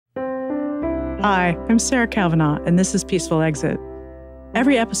Hi, I'm Sarah Kavanaugh, and this is Peaceful Exit.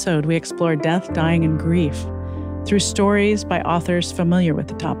 Every episode, we explore death, dying, and grief through stories by authors familiar with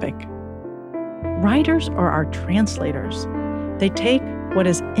the topic. Writers are our translators. They take what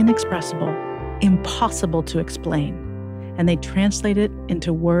is inexpressible, impossible to explain, and they translate it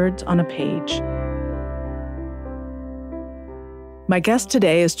into words on a page. My guest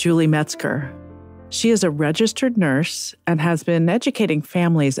today is Julie Metzger. She is a registered nurse and has been educating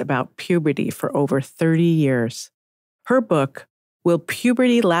families about puberty for over 30 years. Her book, Will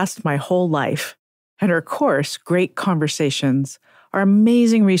Puberty Last My Whole Life? And her course, Great Conversations, are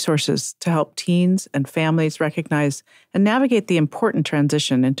amazing resources to help teens and families recognize and navigate the important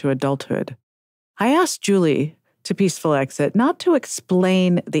transition into adulthood. I asked Julie to Peaceful Exit not to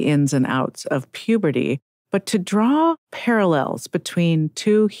explain the ins and outs of puberty, but to draw parallels between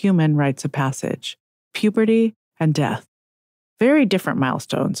two human rites of passage, puberty and death. Very different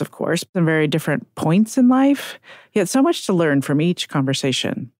milestones, of course, and very different points in life, yet so much to learn from each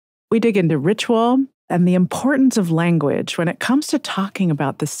conversation. We dig into ritual and the importance of language when it comes to talking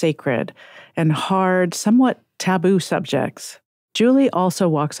about the sacred and hard, somewhat taboo subjects. Julie also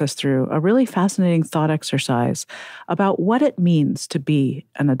walks us through a really fascinating thought exercise about what it means to be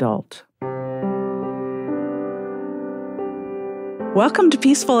an adult. Welcome to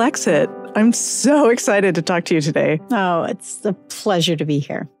Peaceful Exit. I'm so excited to talk to you today. Oh, it's a pleasure to be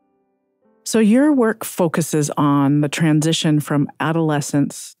here. So your work focuses on the transition from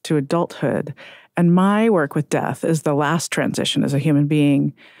adolescence to adulthood, and my work with death is the last transition as a human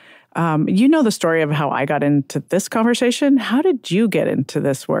being. You know the story of how I got into this conversation. How did you get into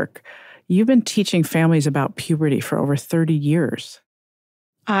this work? You've been teaching families about puberty for over 30 years.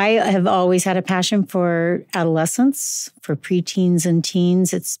 I have always had a passion for adolescence, for preteens and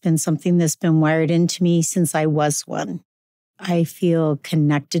teens. It's been something that's been wired into me since I was one. I feel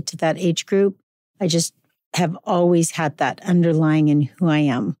connected to that age group. I just have always had that underlying in who I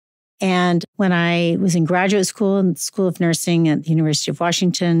am. And when I was in graduate school in the School of Nursing at the University of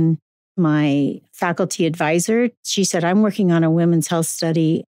Washington, my faculty advisor, she said, I'm working on a women's health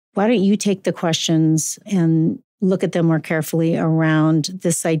study. Why don't you take the questions and look at them more carefully around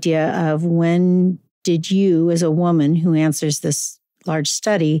this idea of when did you, as a woman who answers this large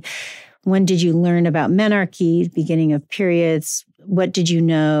study, when did you learn about menarche, beginning of periods? What did you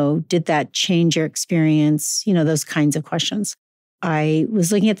know? Did that change your experience? You know, those kinds of questions. I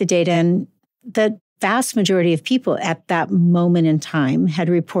was looking at the data, and the vast majority of people at that moment in time had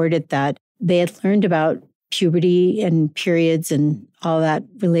reported that they had learned about puberty and periods and all that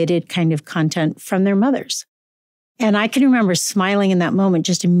related kind of content from their mothers. And I can remember smiling in that moment,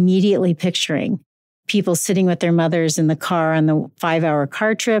 just immediately picturing people sitting with their mothers in the car on the 5-hour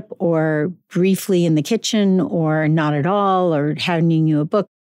car trip, or briefly in the kitchen, or not at all, or handing you a book.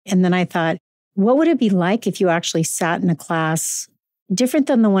 And then I thought, what would it be like if you actually sat in a class different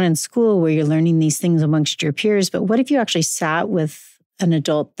than the one in school where you're learning these things amongst your peers? But what if you actually sat with an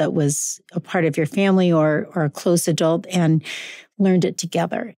adult that was a part of your family or a close adult and learned it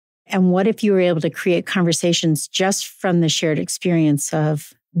together? And what if you were able to create conversations just from the shared experience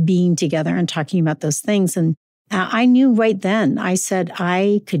of being together and talking about those things? And I knew right then, I said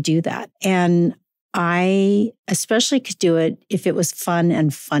I could do that. And I especially could do it if it was fun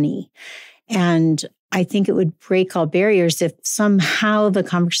and funny. And I think it would break all barriers if somehow the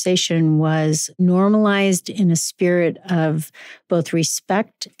conversation was normalized in a spirit of both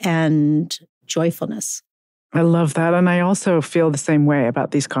respect and joyfulness. I love that. And I also feel the same way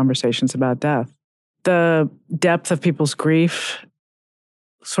about these conversations about death. The depth of people's grief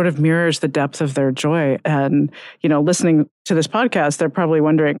sort of mirrors the depth of their joy. And, you know, listening to this podcast, they're probably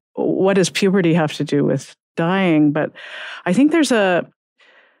wondering, what does puberty have to do with dying? But I think there's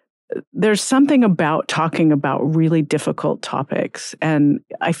something about talking about really difficult topics. And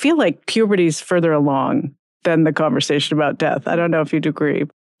I feel like puberty is further along than the conversation about death. I don't know if you'd agree.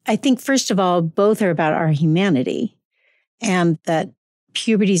 I think, first of all, both are about our humanity, and that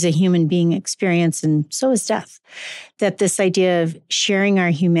puberty is a human being experience, and so is death. That this idea of sharing our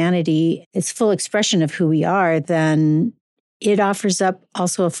humanity is full expression of who we are, then it offers up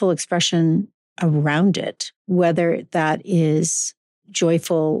also a full expression around it, whether that is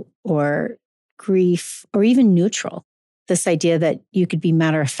joyful or grief or even neutral. This idea that you could be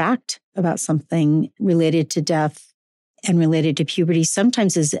matter of fact about something related to death and related to puberty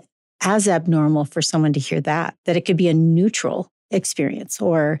sometimes is as abnormal for someone to hear that it could be a neutral experience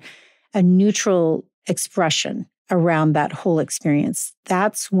or a neutral expression around that whole experience.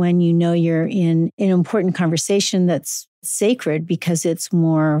 That's when you know you're in an important conversation that's sacred, because it's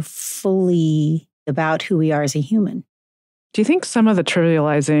more fully about who we are as a human. Do you think some of the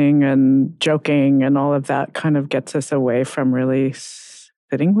trivializing and joking and all of that kind of gets us away from really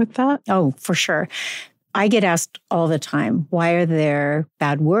sitting with that? Oh, for sure. I get asked all the time, why are there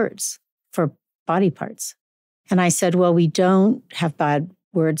bad words for body parts? And I said, well, we don't have bad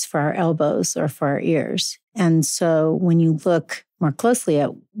words for our elbows or for our ears. And so when you look more closely at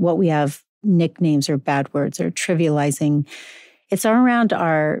what we have nicknames or bad words or trivializing, it's around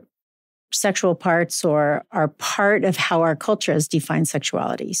our sexual parts or are part of how our culture has defined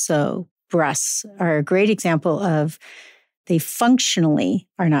sexuality. So breasts are a great example of they functionally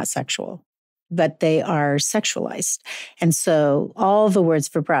are not sexual, but they are sexualized. And so all the words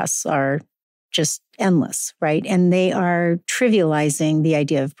for breasts are just endless, right? And they are trivializing the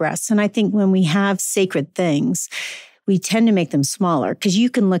idea of breasts. And I think when we have sacred things, we tend to make them smaller because you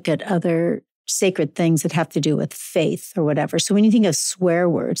can look at other sacred things that have to do with faith or whatever. So when you think of swear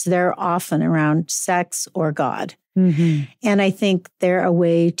words, they're often around sex or God. Mm-hmm. And I think they're a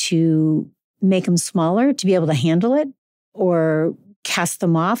way to make them smaller, to be able to handle it or cast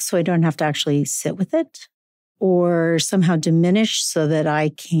them off so I don't have to actually sit with it or somehow diminish so that I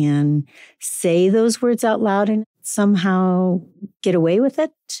can say those words out loud and somehow get away with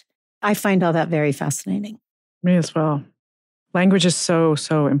it. I find all that very fascinating. Me as well. Language is so,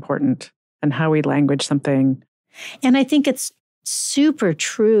 so important. And how we language something. And I think it's super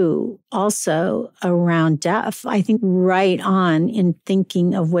true also around death. I think right on in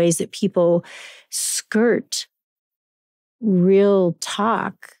thinking of ways that people skirt real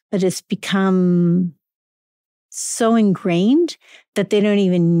talk, but it's become so ingrained that they don't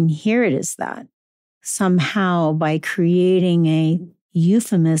even hear it as that. Somehow by creating a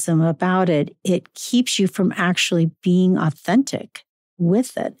euphemism about it, it keeps you from actually being authentic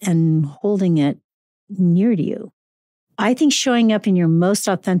with it and holding it near to you. I think showing up in your most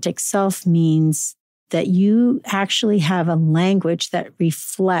authentic self means that you actually have a language that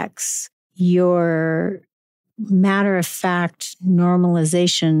reflects your matter-of-fact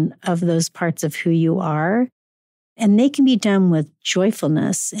normalization of those parts of who you are. And they can be done with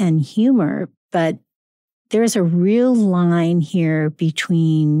joyfulness and humor, but there's a real line here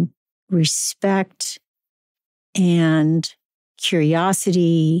between respect and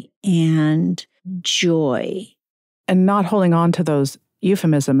curiosity and joy. And not holding on to those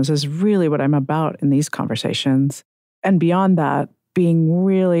euphemisms is really what I'm about in these conversations. And beyond that, being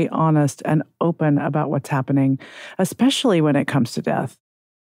really honest and open about what's happening, especially when it comes to death.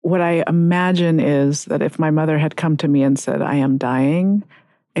 What I imagine is that if my mother had come to me and said, I am dying,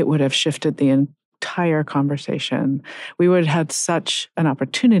 it would have shifted the entire conversation. We would have had such an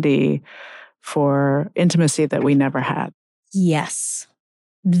opportunity for intimacy that we never had. Yes.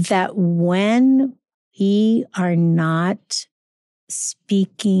 That when we are not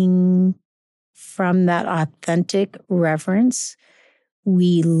speaking from that authentic reverence,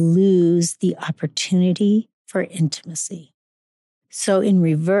 we lose the opportunity for intimacy. So in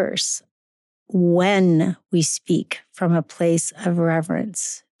reverse, when we speak from a place of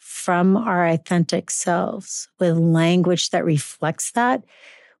reverence, from our authentic selves, with language that reflects that,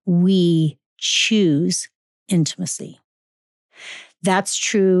 we choose intimacy. That's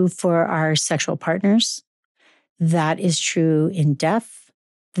true for our sexual partners. That is true in death.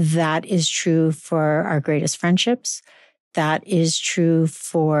 That is true for our greatest friendships. That is true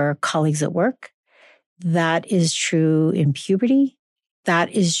for colleagues at work. That is true in puberty.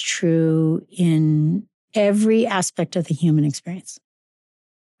 That is true in every aspect of the human experience.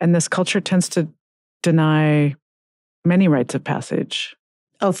 And this culture tends to deny many rites of passage.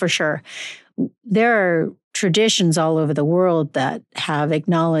 Oh, for sure. There are traditions all over the world that have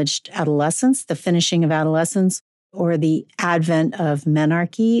acknowledged adolescence, the finishing of adolescence, or the advent of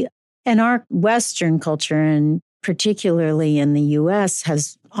menarche. And our Western culture, and particularly in the US,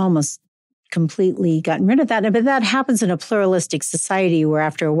 has almost completely gotten rid of that. But that happens in a pluralistic society where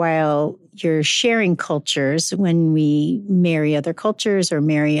after a while, you're sharing cultures when we marry other cultures or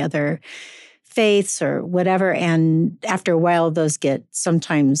marry other faiths or whatever. And after a while, those get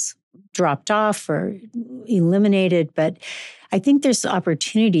sometimes dropped off or eliminated. But I think there's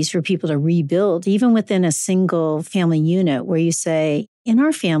opportunities for people to rebuild, even within a single family unit, where you say, in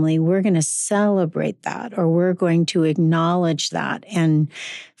our family, we're going to celebrate that, or we're going to acknowledge that and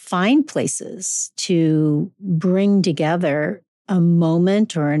find places to bring together a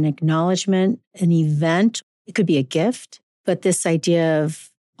moment or an acknowledgement, an event. It could be a gift, but this idea of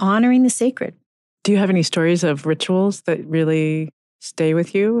honoring the sacred. Do you have any stories of rituals that really stay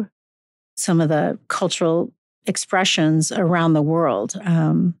with you? Some of the cultural expressions around the world.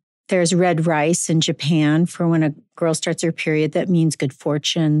 There's red rice in Japan for when a girl starts her period. That means good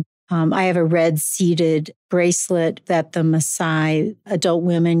fortune. I have a red seeded bracelet that the Maasai adult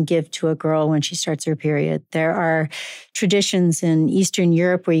women give to a girl when she starts her period. There are traditions in Eastern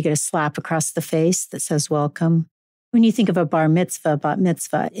Europe where you get a slap across the face that says welcome. When you think of a bat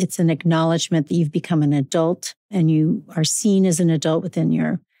mitzvah, it's an acknowledgement that you've become an adult and you are seen as an adult within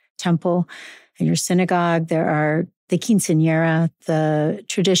your temple and your synagogue. There are the quinceañera, the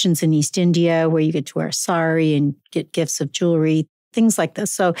traditions in East India where you get to wear a sari and get gifts of jewelry, things like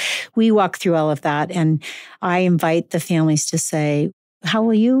this. So we walk through all of that. And I invite the families to say, how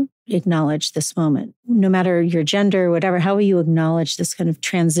will you acknowledge this moment? No matter your gender, whatever, how will you acknowledge this kind of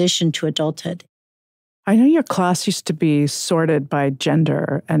transition to adulthood? I know your class used to be sorted by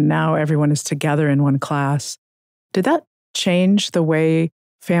gender, and now everyone is together in one class. Did that change the way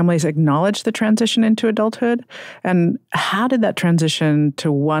families acknowledge the transition into adulthood? And how did that transition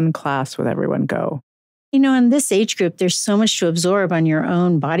to one class with everyone go? In this age group, there's so much to absorb on your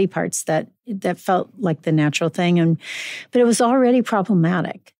own body parts that felt like the natural thing. But it was already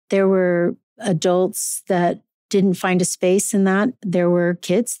problematic. There were adults that didn't find a space in that. There were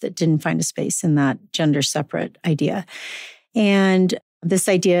kids that didn't find a space in that gender separate idea. And this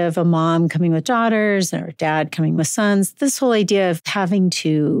idea of a mom coming with daughters or a dad coming with sons, this whole idea of having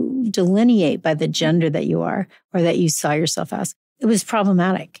to delineate by the gender that you are or that you saw yourself as, it was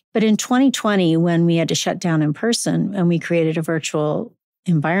problematic. But in 2020, when we had to shut down in person and we created a virtual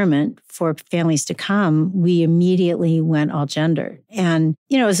environment for families to come, we immediately went all gender. And,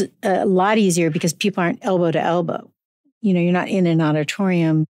 it was a lot easier because people aren't elbow to elbow. You're not in an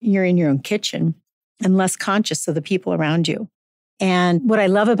auditorium, you're in your own kitchen and less conscious of the people around you. And what I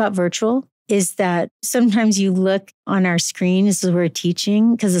love about virtual is that sometimes you look on our screens as we're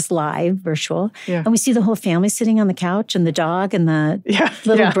teaching, because it's live, virtual, and we see the whole family sitting on the couch and the dog and the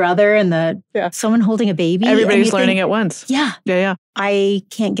little brother and someone holding a baby. Everybody's learning at once. Yeah. I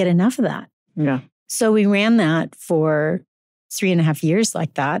can't get enough of that. Yeah. So we ran that for 3.5 years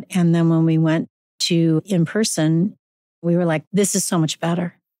like that. And then when we went to in person, we were like, this is so much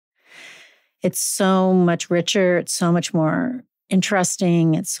better. It's so much richer. It's so much more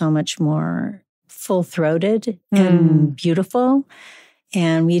interesting. It's so much more full-throated and beautiful.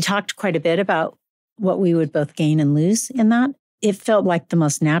 And we talked quite a bit about what we would both gain and lose in that. It felt like the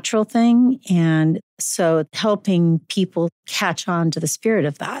most natural thing. And so helping people catch on to the spirit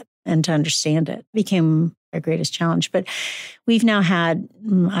of that and to understand it became our greatest challenge. But we've now had,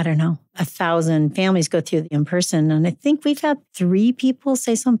 1,000 families go through the in-person. And I think we've had 3 people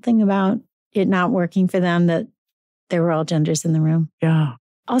say something about it not working for them, that there were all genders in the room. Yeah.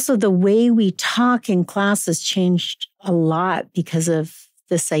 Also, the way we talk in class has changed a lot because of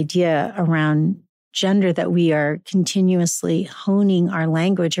this idea around gender, that we are continuously honing our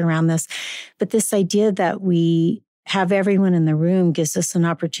language around this. But this idea that we have everyone in the room gives us an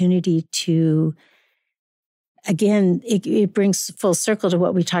opportunity to, again, it brings full circle to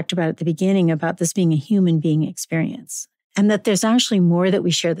what we talked about at the beginning about this being a human being experience. And that there's actually more that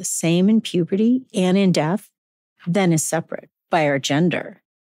we share the same in puberty and in death than is separate by our gender.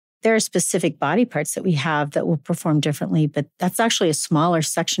 There are specific body parts that we have that will perform differently, but that's actually a smaller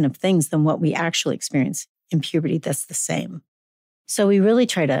section of things than what we actually experience in puberty that's the same. So we really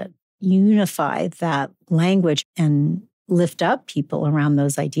try to unify that language and lift up people around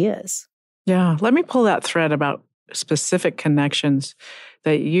those ideas. Yeah. Let me pull that thread about specific connections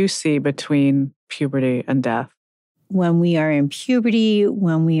that you see between puberty and death. When we are in puberty,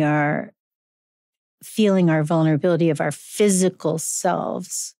 when we are feeling our vulnerability of our physical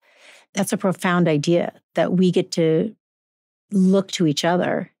selves, that's a profound idea that we get to look to each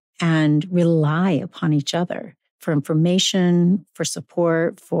other and rely upon each other for information, for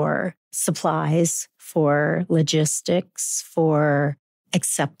support, for supplies, for logistics, for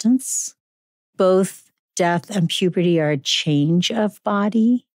acceptance. Both death and puberty are a change of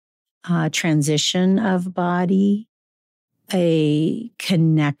body, a transition of body, a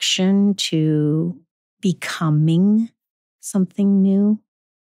connection to becoming something new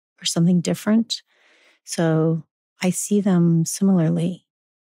or something different. So I see them similarly.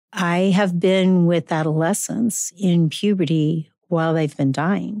 I have been with adolescents in puberty while they've been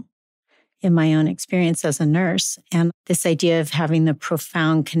dying in my own experience as a nurse. And this idea of having the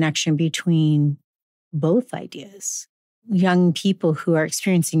profound connection between both ideas. Young people who are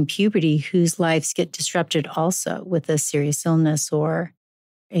experiencing puberty whose lives get disrupted also with a serious illness or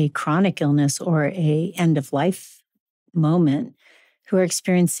a chronic illness or a end of life moment, who are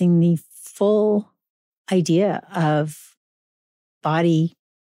experiencing the full idea of body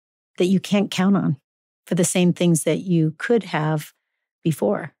that you can't count on for the same things that you could have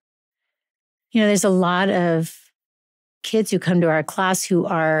before. There's a lot of kids who come to our class who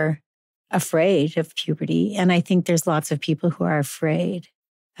are afraid of puberty. And I think there's lots of people who are afraid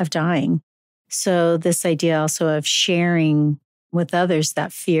of dying. So this idea also of sharing with others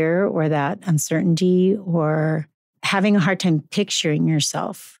that fear or that uncertainty or having a hard time picturing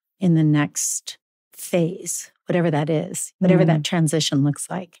yourself in the next phase, whatever that is, whatever that transition looks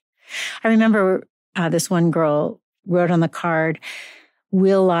like. I remember this one girl wrote on the card,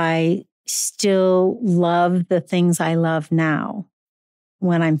 will I still love the things I love now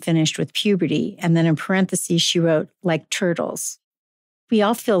when I'm finished with puberty? And then in parentheses, she wrote, like turtles. We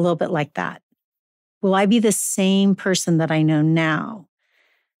all feel a little bit like that. Will I be the same person that I know now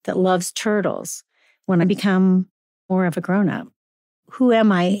that loves turtles when I become more of a grown-up? Who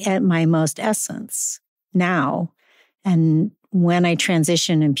am I at my most essence now? And when I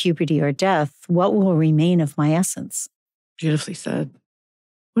transition in puberty or death, what will remain of my essence? Beautifully said.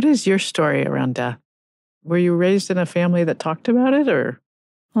 What is your story around death? Were you raised in a family that talked about it, or?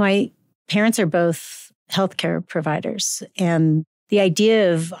 My parents are both healthcare providers, and the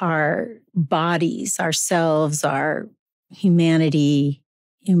idea of our bodies, ourselves, our humanity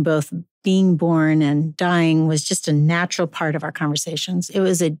in both being born and dying was just a natural part of our conversations. It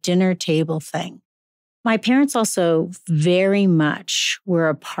was a dinner table thing. My parents also very much were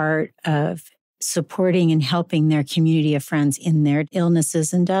a part of supporting and helping their community of friends in their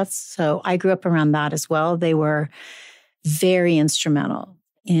illnesses and deaths. So I grew up around that as well. They were very instrumental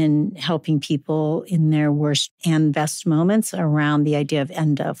in helping people in their worst and best moments around the idea of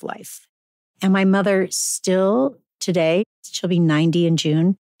end of life. And my mother still today, she'll be 90 in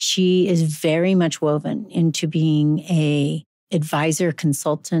June, she is very much woven into being a advisor,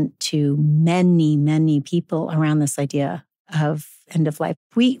 consultant to many, many people around this idea of end of life.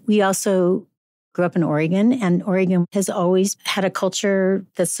 We also grew up in Oregon, and Oregon has always had a culture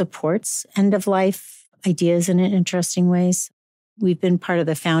that supports end of life ideas in interesting ways. We've been part of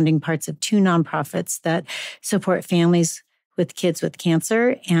the founding parts of 2 nonprofits that support families with kids with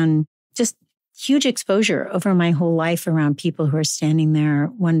cancer, and just huge exposure over my whole life around people who are standing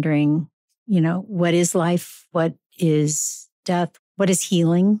there wondering, what is life? What is death? What is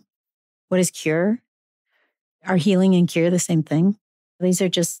healing? What is cure? Are healing and cure the same thing? These are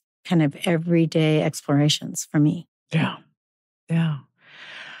just kind of everyday explorations for me. Yeah. Yeah.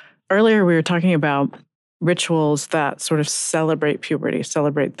 Earlier, we were talking about rituals that sort of celebrate puberty,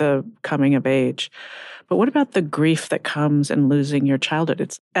 celebrate the coming of age. But what about the grief that comes in losing your childhood?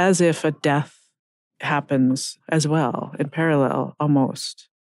 It's as if a death happens as well, in parallel, almost.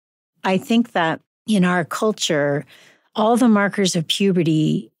 I think that in our culture, all the markers of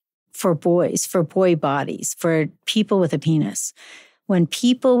puberty for boys, for boy bodies, for people with a penis, when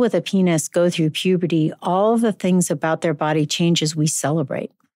people with a penis go through puberty, all the things about their body changes we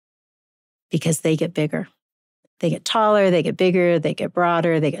celebrate because they get bigger. They get taller, they get bigger, they get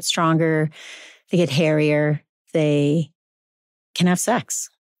broader, they get stronger, they get hairier, they can have sex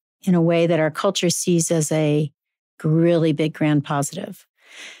in a way that our culture sees as a really big grand positive.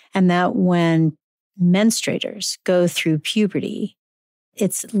 And that when menstruators go through puberty,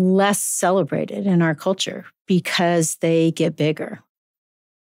 it's less celebrated in our culture because they get bigger.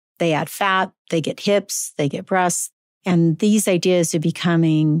 They add fat, they get hips, they get breasts. And these ideas are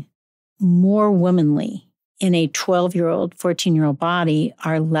becoming more womanly in a 12-year-old, 14-year-old body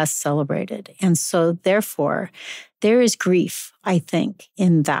are less celebrated. And so therefore, there is grief, I think,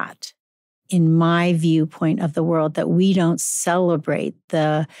 in that, in my viewpoint of the world, that we don't celebrate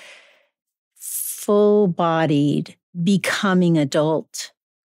the full-bodied, becoming adult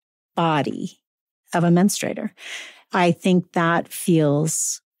body of a menstruator. I think that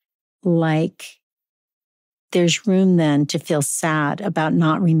feels like there's room then to feel sad about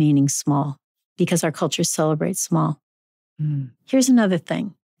not remaining small because our culture celebrates small. Here's another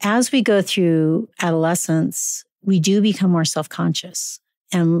thing. As we go through adolescence, we do become more self-conscious.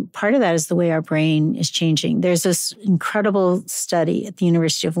 And part of that is the way our brain is changing. There's this incredible study at the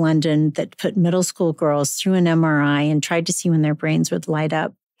University of London that put middle school girls through an MRI and tried to see when their brains would light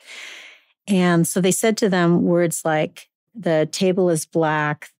up. And so they said to them words like, the table is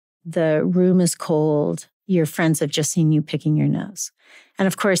black, the room is cold, your friends have just seen you picking your nose. And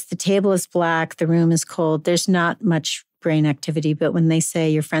of course, the table is black, the room is cold. There's not much brain activity, but when they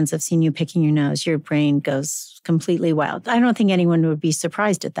say your friends have seen you picking your nose, your brain goes completely wild. I don't think anyone would be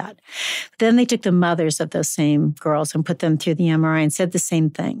surprised at that. But then they took the mothers of those same girls and put them through the MRI and said the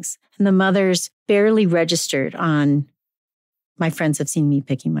same things. And the mothers barely registered on, my friends have seen me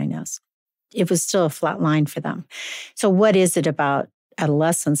picking my nose. It was still a flat line for them. So what is it about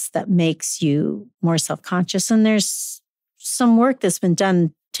adolescence that makes you more self-conscious? And there's some work that's been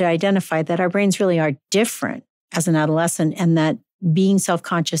done to identify that our brains really are different as an adolescent, and that being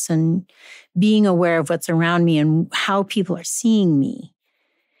self-conscious and being aware of what's around me and how people are seeing me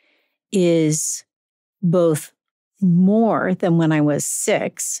is both more than when I was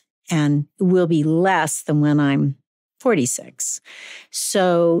 6 and will be less than when I'm 46.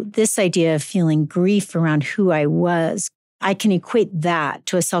 So this idea of feeling grief around who I was, I can equate that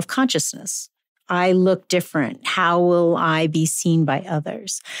to a self-consciousness. I look different. How will I be seen by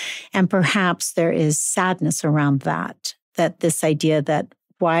others? And perhaps there is sadness around that this idea that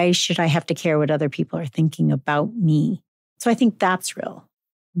why should I have to care what other people are thinking about me? So I think that's real.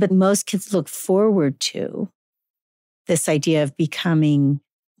 But most kids look forward to this idea of becoming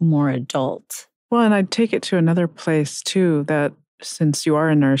more adult. Well, and I'd take it to another place too, that since you are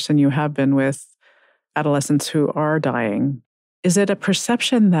a nurse and you have been with adolescents who are dying, is it a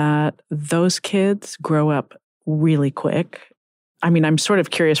perception that those kids grow up really quick? I mean, I'm sort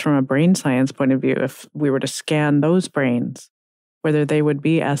of curious from a brain science point of view, if we were to scan those brains, whether they would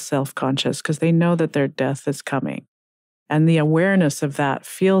be as self-conscious because they know that their death is coming. And the awareness of that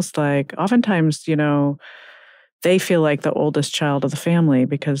feels like oftentimes, they feel like the oldest child of the family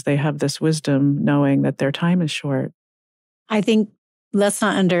because they have this wisdom knowing that their time is short. I think let's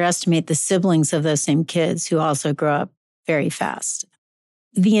not underestimate the siblings of those same kids who also grow up very fast.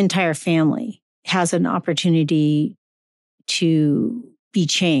 The entire family has an opportunity to be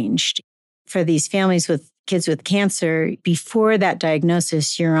changed. For these families with kids with cancer, before that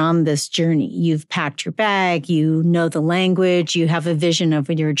diagnosis, you're on this journey. You've packed your bag, you know the language, you have a vision of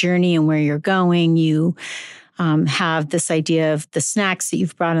your journey and where you're going. You have this idea of the snacks that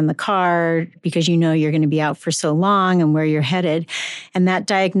you've brought in the car because you know you're going to be out for so long and where you're headed. And that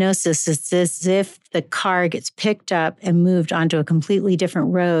diagnosis is as if the car gets picked up and moved onto a completely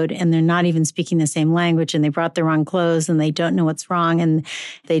different road and they're not even speaking the same language and they brought the wrong clothes and they don't know what's wrong and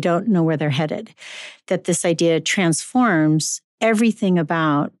they don't know where they're headed. That this idea transforms everything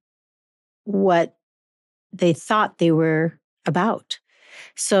about what they thought they were about.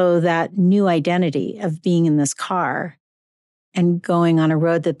 So that new identity of being in this car and going on a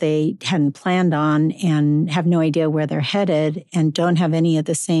road that they hadn't planned on and have no idea where they're headed and don't have any of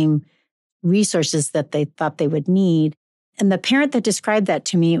the same resources that they thought they would need. And the parent that described that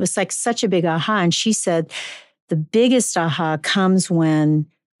to me, it was like such a big aha. And she said, the biggest aha comes when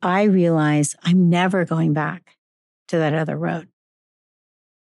I realize I'm never going back to that other road.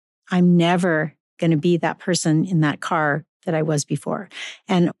 I'm never going to be that person in that car that I was before.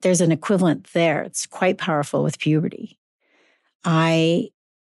 And there's an equivalent there. It's quite powerful with puberty. I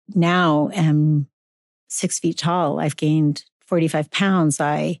now am 6 feet tall. I've gained 45 pounds.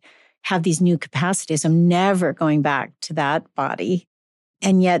 I have these new capacities. I'm never going back to that body.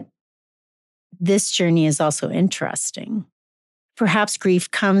 And yet this journey is also interesting. Perhaps grief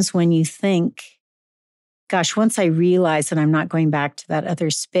comes when you think, gosh, once I realize that I'm not going back to that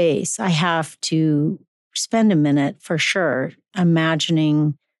other space, I have to spend a minute for sure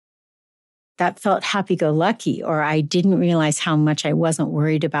imagining that felt happy-go-lucky, or I didn't realize how much I wasn't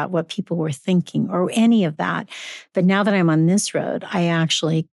worried about what people were thinking or any of that. But now that I'm on this road, I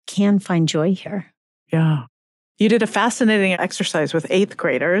actually can find joy here. Yeah. You did a fascinating exercise with 8th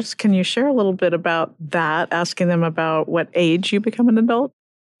graders. Can you share a little bit about that, asking them about what age you become an adult?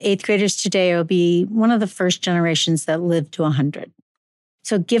 8th graders today will be one of the first generations that live to 100.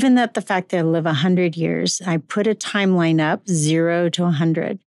 So given that the fact that I live 100 years, I put a timeline up, 0 to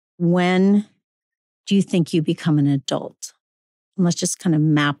 100. When do you think you become an adult? And let's just kind of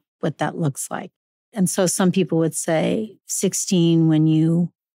map what that looks like. And so some people would say 16 when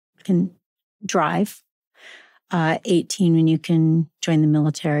you can drive, 18 when you can join the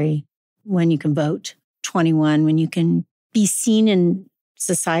military, when you can vote, 21 when you can be seen in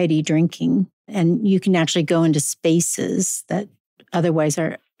society drinking, and you can actually go into spaces that otherwise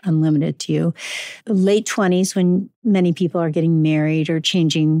are unlimited to you. Late 20s, when many people are getting married or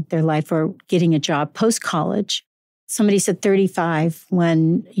changing their life or getting a job post-college. Somebody said 35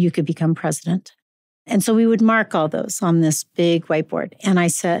 when you could become president. And so we would mark all those on this big whiteboard. And I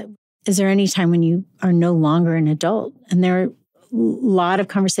said, is there any time when you are no longer an adult? And there are a lot of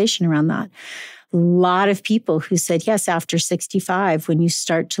conversation around that. A lot of people who said, yes, after 65, when you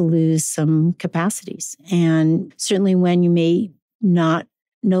start to lose some capacities. And certainly when you may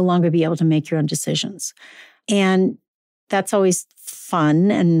no longer be able to make your own decisions. And that's always fun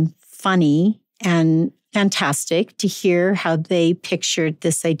and funny and fantastic to hear how they pictured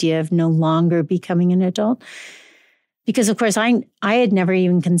this idea of no longer becoming an adult. Because, of course, I had never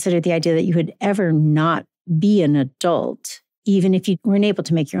even considered the idea that you would ever not be an adult. Even if you weren't able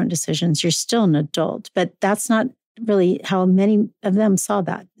to make your own decisions, you're still an adult. But that's not really how many of them saw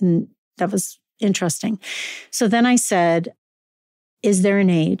that. And that was interesting. So then I said, is there an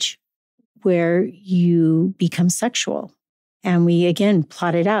age where you become sexual? And we, again,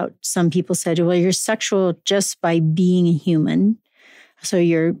 plotted out. Some people said, well, you're sexual just by being a human. So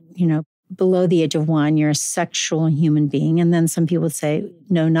you're, below the age of 1, you're a sexual human being. And then some people would say,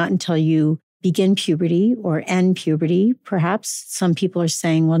 no, not until you begin puberty or end puberty, perhaps. Some people are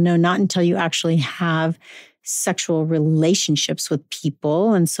saying, well, no, not until you actually have sexual relationships with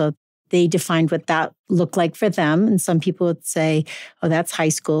people. And so they defined what that looked like for them. And some people would say, oh, that's high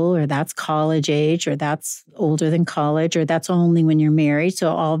school, or that's college age, or that's older than college, or that's only when you're married.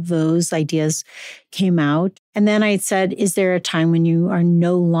 So all those ideas came out. And then I said, is there a time when you are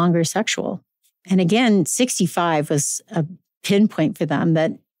no longer sexual? And again, 65 was a pinpoint for them,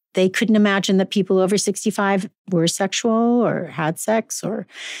 that they couldn't imagine that people over 65 were sexual or had sex, or,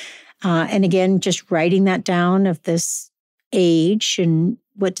 and again, just writing that down of this age and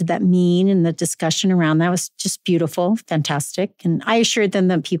what did that mean, and the discussion around that was just beautiful, fantastic. And I assured them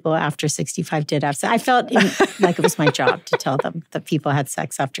that people after 65 did have sex. I felt like it was my job to tell them that people had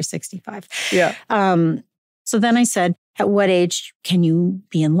sex after 65. Yeah. So then I said, at what age can you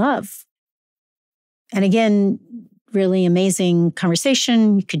be in love? And again, really amazing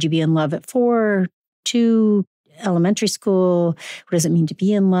conversation. Could you be in love at 4, 2, elementary school? What does it mean to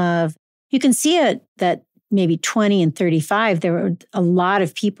be in love? You can see it that maybe 20 and 35, there were a lot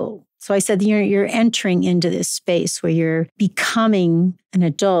of people. So I said, you're entering into this space where you're becoming an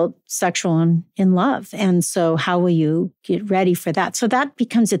adult, sexual and in love. And so how will you get ready for that? So that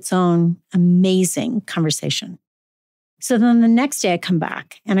becomes its own amazing conversation. So then the next day I come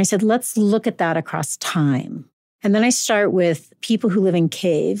back and I said, let's look at that across time. And then I start with people who live in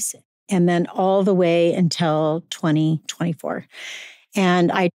caves, and then all the way until 2024.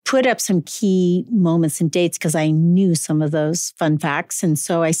 And I put up some key moments and dates because I knew some of those fun facts. And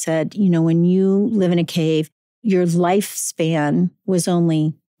so I said, when you live in a cave, your lifespan was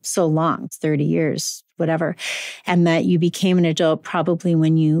only so long, 30 years, whatever. And that you became an adult probably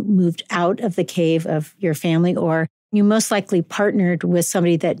when you moved out of the cave of your family, or you most likely partnered with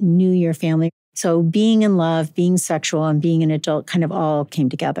somebody that knew your family. So being in love, being sexual, and being an adult kind of all came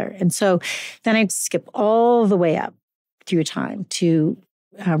together. And so then I'd skip all the way up through time to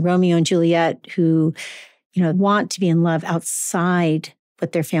Romeo and Juliet, who, want to be in love outside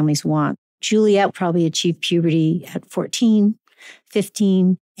what their families want. Juliet probably achieved puberty at 14,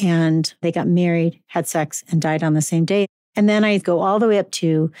 15, and they got married, had sex, and died on the same day. And then I go all the way up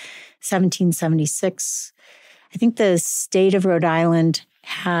to 1776. I think the state of Rhode Island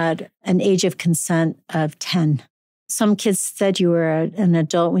had an age of consent of 10. Some kids said you were an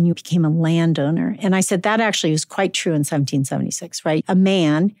adult when you became a landowner. And I said that actually was quite true in 1776, right? A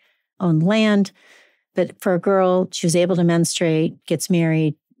man owned land, but for a girl, she was able to menstruate, gets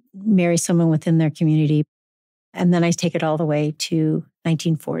married, marry someone within their community. And then I take it all the way to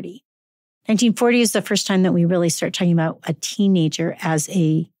 1940. 1940 is the first time that we really start talking about a teenager as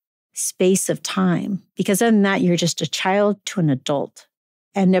a space of time, because other than that, you're just a child to an adult.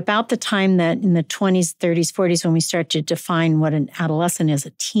 And about the time that in the 20s, 30s, 40s, when we start to define what an adolescent is,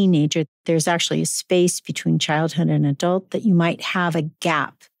 a teenager, there's actually a space between childhood and adult that you might have a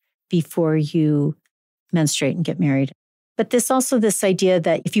gap before you menstruate and get married. But this idea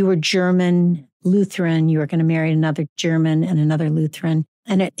that if you were German Lutheran, you were going to marry another German and another Lutheran.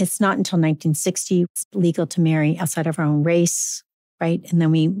 And it's not until 1960 it's legal to marry outside of our own race, right? And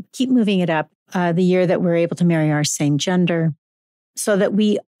then we keep moving it up the year that we're able to marry our same gender, so that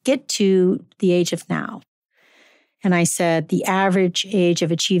we get to the age of now. And I said the average age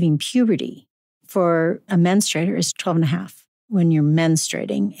of achieving puberty for a menstruator is 12 and a half when you're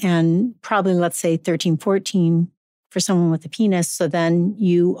menstruating, and probably, let's say, 13, 14 for someone with a penis. So then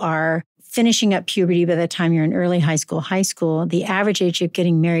you are finishing up puberty by the time you're in early high school. The average age of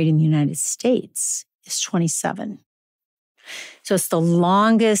getting married in the United States is 27. So it's the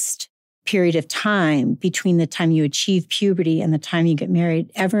longest period of time between the time you achieve puberty and the time you get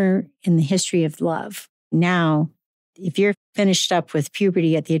married ever in the history of love. Now, if you're finished up with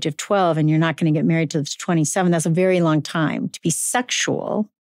puberty at the age of 12 and you're not going to get married till 27, that's a very long time to be sexual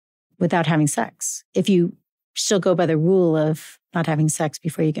without having sex. If you still go by the rule of not having sex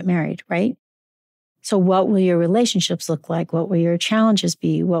before you get married, right? So what will your relationships look like? What will your challenges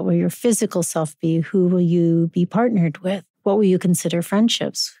be? What will your physical self be? Who will you be partnered with? What will you consider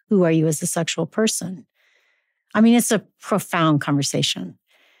friendships? Who are you as a sexual person? I mean, it's a profound conversation.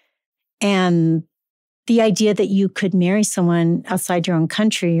 And the idea that you could marry someone outside your own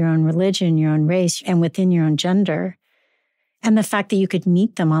country, your own religion, your own race, and within your own gender, and the fact that you could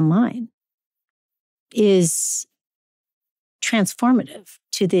meet them online is transformative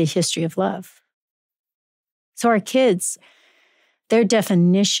to the history of love. So our kids, their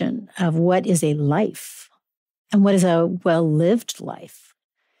definition of what is a life and what is a well-lived life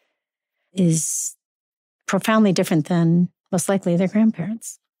is profoundly different than most likely their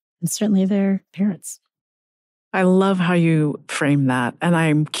grandparents and certainly their parents. I love how you frame that. And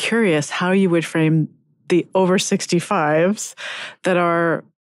I'm curious how you would frame the over 65s that are,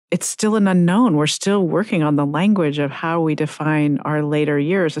 it's still an unknown. We're still working on the language of how we define our later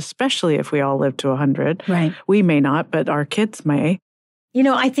years, especially if we all live to 100. Right. We may not, but our kids may.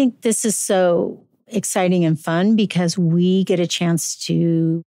 I think this is so exciting and fun because we get a chance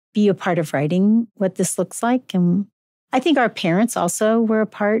to be a part of writing what this looks like. And I think our parents also were a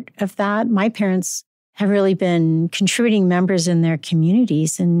part of that. My parents have really been contributing members in their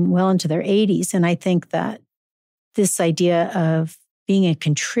communities and well into their 80s. And I think that this idea of being a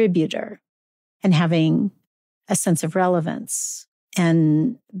contributor and having a sense of relevance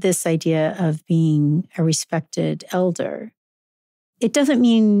and this idea of being a respected elder, it doesn't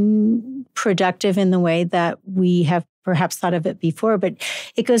mean productive in the way that we have perhaps thought of it before, but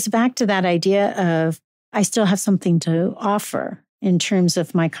it goes back to that idea of I still have something to offer in terms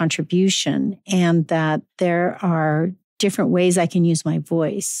of my contribution, and that there are different ways I can use my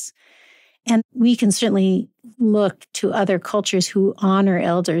voice. And we can certainly look to other cultures who honor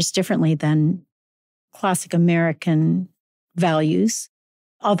elders differently than classic American values,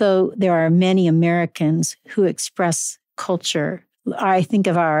 although there are many Americans who express culture. I think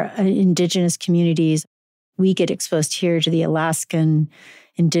of our indigenous communities. We get exposed here to the Alaskan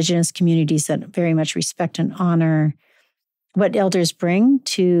indigenous communities that very much respect and honor what elders bring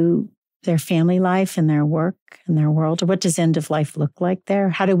to their family life and their work and their world. Or what does end of life look like there?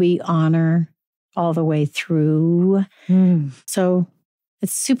 How do we honor all the way through? So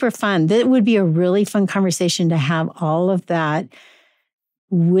it's super fun. That would be a really fun conversation to have all of that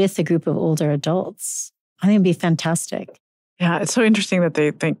with a group of older adults. I think it'd be fantastic. Yeah, it's so interesting that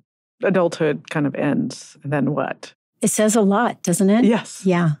they think adulthood kind of ends, and then what? It says a lot, doesn't it? Yes.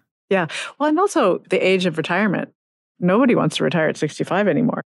 Yeah. Yeah. Well, and also the age of retirement. Nobody wants to retire at 65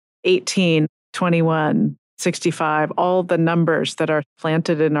 anymore. 18, 21, 65, all the numbers that are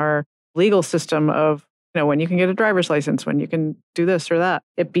planted in our legal system of, when you can get a driver's license, when you can do this or that.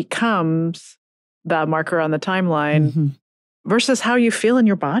 It becomes the marker on the timeline versus how you feel in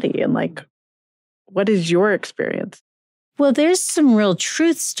your body and what is your experience? Well, there's some real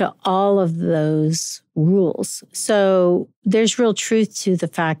truths to all of those rules. So there's real truth to the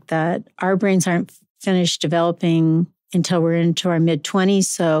fact that our brains aren't finished developing until we're into our mid-20s.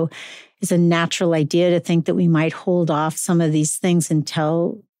 So it's a natural idea to think that we might hold off some of these things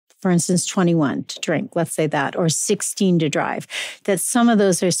until, for instance, 21 to drink, let's say that, or 16 to drive. That some of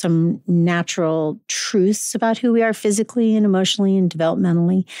those are some natural truths about who we are physically and emotionally and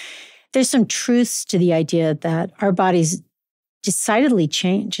developmentally. There's some truths to the idea that our bodies decidedly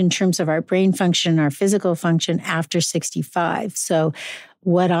change in terms of our brain function, our physical function after 65. So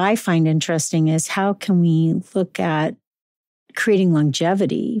what I find interesting is how can we look at creating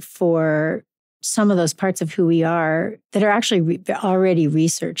longevity for some of those parts of who we are that are actually already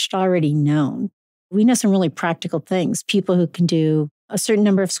researched, already known. We know some really practical things. People who can do a certain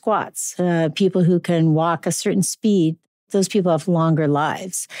number of squats, people who can walk a certain speed, those people have longer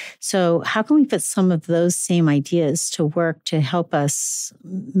lives. So how can we put some of those same ideas to work to help us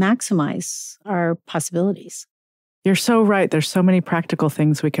maximize our possibilities? You're so right. There's so many practical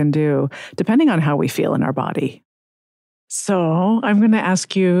things we can do depending on how we feel in our body. So I'm going to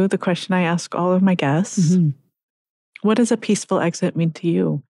ask you the question I ask all of my guests. What does a peaceful exit mean to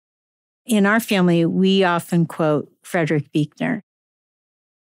you? In our family, we often quote Frederick Buechner.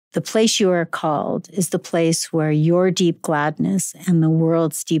 The place you are called is the place where your deep gladness and the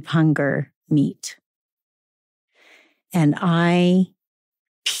world's deep hunger meet. And I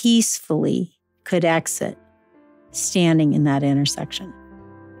peacefully could exit standing in that intersection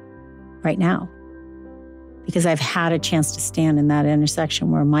right now, because I've had a chance to stand in that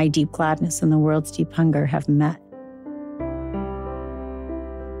intersection where my deep gladness and the world's deep hunger have met.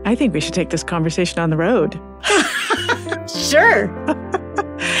 I think we should take this conversation on the road. Sure.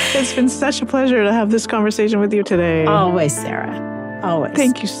 It's been such a pleasure to have this conversation with you today. Always, Sarah. Always.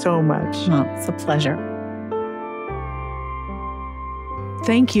 Thank you so much. Well, it's a pleasure.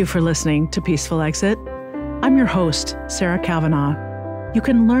 Thank you for listening to Peaceful Exit. I'm your host, Sarah Kavanaugh. You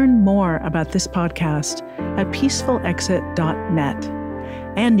can learn more about this podcast at peacefulexit.net.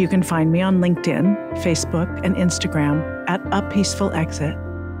 And you can find me on LinkedIn, Facebook, and Instagram at A Peaceful Exit.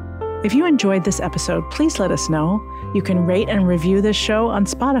 If you enjoyed this episode, please let us know. You can rate and review this show on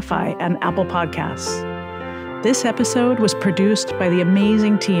Spotify and Apple Podcasts. This episode was produced by the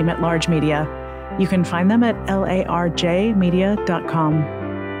amazing team at Large Media, You can find them at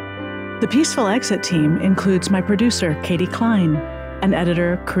larjmedia.com. The Peaceful Exit team includes my producer, Katie Klein, and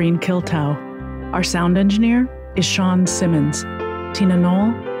editor, Corrine Kiltow. Our sound engineer is Sean Simmons. Tina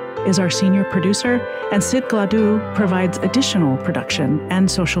Knoll is our senior producer, and Sid Gladue provides additional production and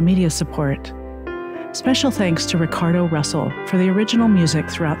social media support. Special thanks to Ricardo Russell for the original music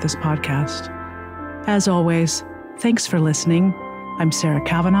throughout this podcast. As always, thanks for listening. I'm Sarah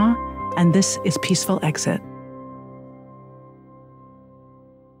Kavanaugh, and this is Peaceful Exit.